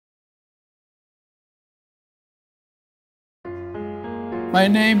My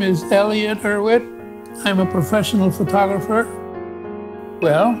name is Elliot Erwitt. I'm a professional photographer.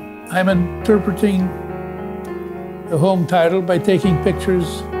 Well, I'm interpreting the home title by taking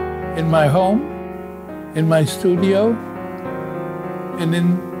pictures in my home, in my studio, and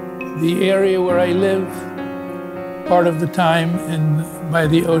in the area where I live, part of the time by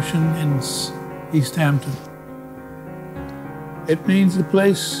the ocean in East Hampton. It means the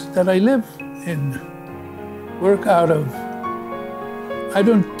place that I live in, work out of. I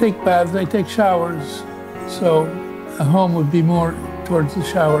don't take baths, I take showers, so a home would be more towards the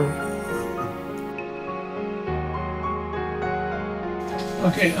shower.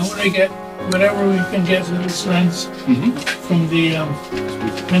 Okay, I want to get whatever we can get with this lens from the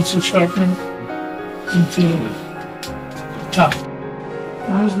pencil sharpener into the top.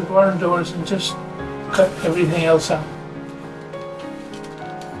 Use the barn doors and just cut everything else out.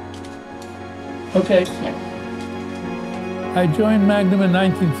 Okay. I joined Magnum in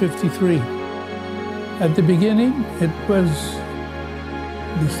 1953. At the beginning, it was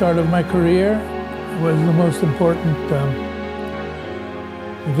the start of my career. It was the most important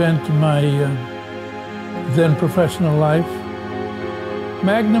event in my then professional life.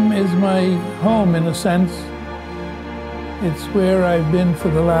 Magnum is my home in a sense. It's where I've been for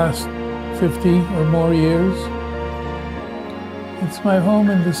the last 50 or more years. It's my home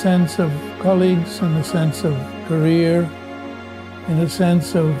in the sense of colleagues, in the sense of career, in a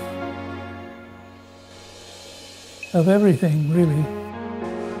sense of everything, really.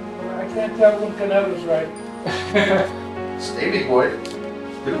 I can't tell what Canal is right. Stay big boy.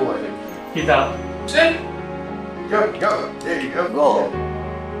 Good boy. Get out. Sit. Go, go. There you go. Go.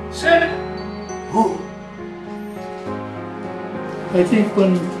 Sit. Ooh. I think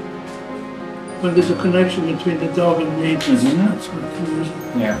when there's a connection between the dog and me, that's what it is.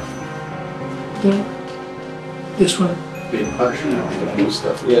 Yeah. This one. Big punch now. New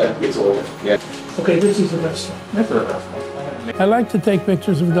stuff. Yeah, it's old. Yeah. Okay, this is the best one. That's the best one. I like to take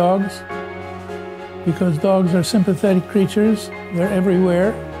pictures of dogs because dogs are sympathetic creatures. They're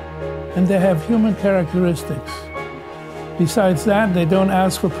everywhere, and they have human characteristics. Besides that, they don't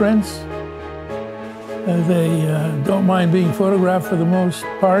ask for prints. They don't mind being photographed for the most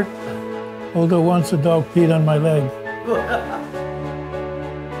part, although once a dog peed on my leg.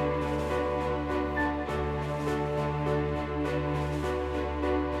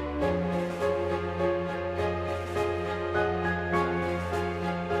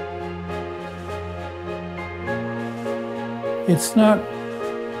 It's not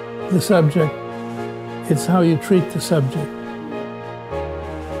the subject, it's how you treat the subject.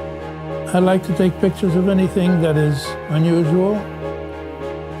 I like to take pictures of anything that is unusual.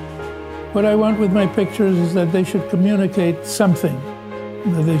 What I want with my pictures is that they should communicate something,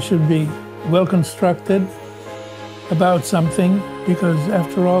 that they should be well constructed about something, because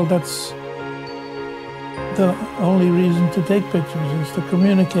after all, that's the only reason to take pictures, is to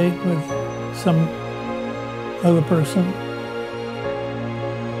communicate with some other person.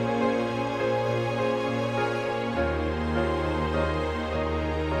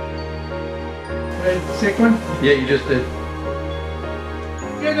 Sick one? Yeah, you just did.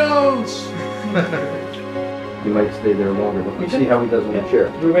 Giggles! You might stay there longer, but we see how he does in the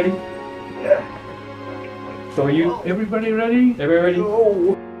chair. We ready? Yeah. So are you? Everybody ready? Everybody ready?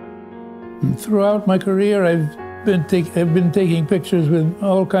 Oh. Throughout my career, I've been taking pictures with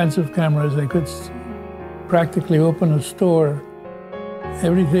all kinds of cameras. I could practically open a store.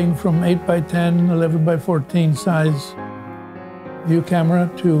 Everything from 8 by 10, 11 by 14 size view camera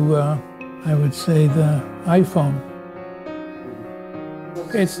to I would say the iPhone.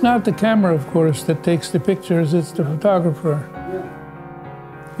 It's not the camera, of course, that takes the pictures, it's the photographer.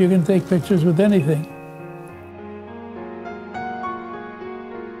 You can take pictures with anything.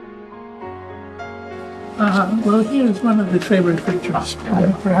 Well, here's one of the favorite pictures,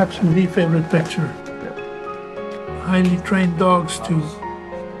 perhaps the favorite picture. Highly trained dogs to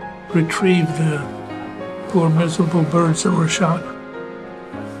retrieve the poor miserable birds that were shot.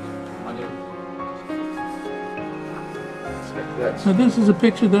 So this is a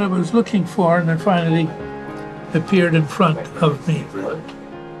picture that I was looking for, and it finally appeared in front of me.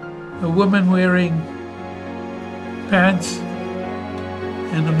 A woman wearing pants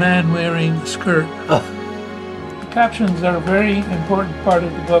and a man wearing a skirt. The captions are a very important part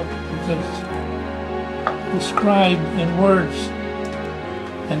of the book because they describe in words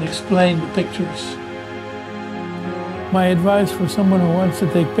and explain the pictures. My advice for someone who wants to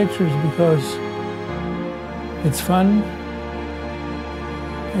take pictures, because it's fun,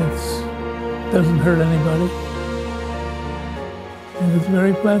 it doesn't hurt anybody, and it's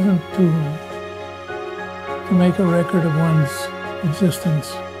very pleasant to make a record of one's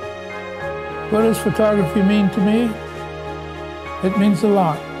existence. What does photography mean to me? It means a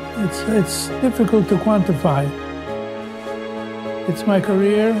lot. It's difficult to quantify. It's my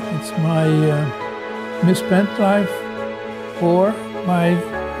career, it's my misspent life, or my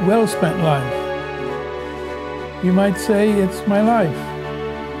well-spent life. You might say it's my life.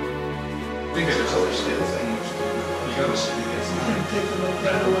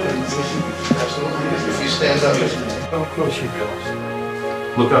 If you stand up. How close she goes.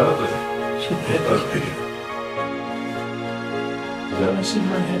 Look up. She hit this picture. Let me see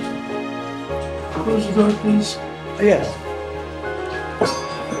my head. Close the door, please. Yes.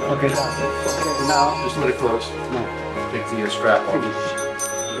 Okay. Now. Just let it close. Take the strap off.